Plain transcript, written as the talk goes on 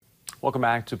Welcome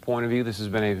back to Point of View. This has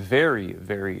been a very,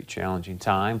 very challenging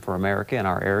time for America and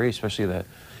our area, especially the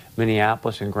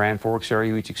Minneapolis and Grand Forks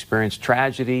area, which experienced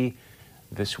tragedy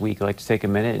this week. I'd like to take a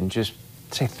minute and just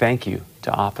say thank you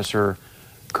to Officer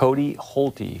Cody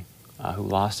Holty, who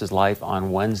lost his life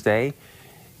on Wednesday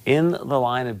in the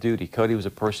line of duty. Cody was a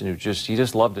person who he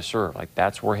just loved to serve. Like,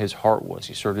 that's where his heart was.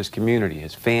 He served his community,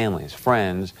 his family, his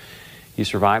friends. He's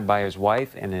survived by his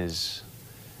wife and his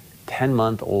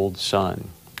 10-month-old son.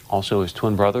 Also his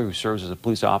twin brother, who serves as a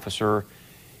police officer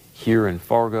here in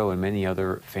Fargo, and many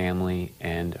other family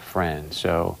and friends.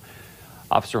 So,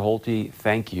 Officer Holty,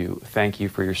 thank you. Thank you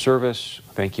for your service.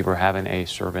 Thank you for having a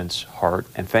servant's heart.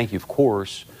 And thank you, of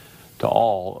course, to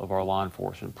all of our law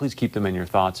enforcement. Please keep them in your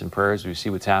thoughts and prayers as we see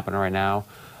what's happening right now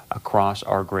across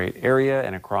our great area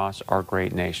and across our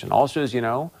great nation. Also, as you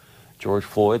know, George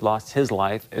Floyd lost his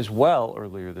life as well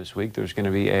earlier this week. There's going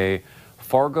to be a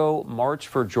Fargo March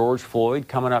for George Floyd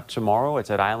coming up tomorrow.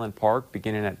 It's at Island Park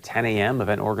beginning at 10 a.m.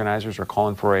 Event organizers are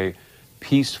calling for a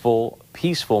peaceful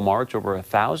march. Over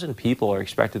 1,000 people are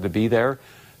expected to be there.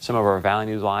 Some of our Valley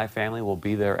News Live family will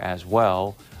be there as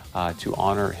well to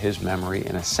honor his memory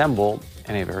and assemble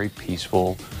in a very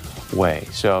peaceful way.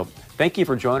 So thank you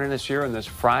for joining us here on this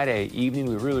Friday evening.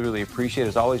 We really, really appreciate it.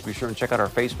 As always, be sure and check out our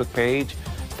Facebook page,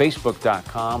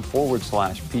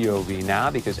 facebook.com/POV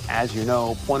now, because as you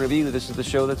know, Point of View, this is the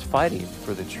show that's fighting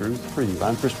for the truth for you.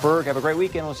 I'm Chris Berg. Have a great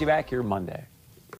weekend. We'll see you back here Monday.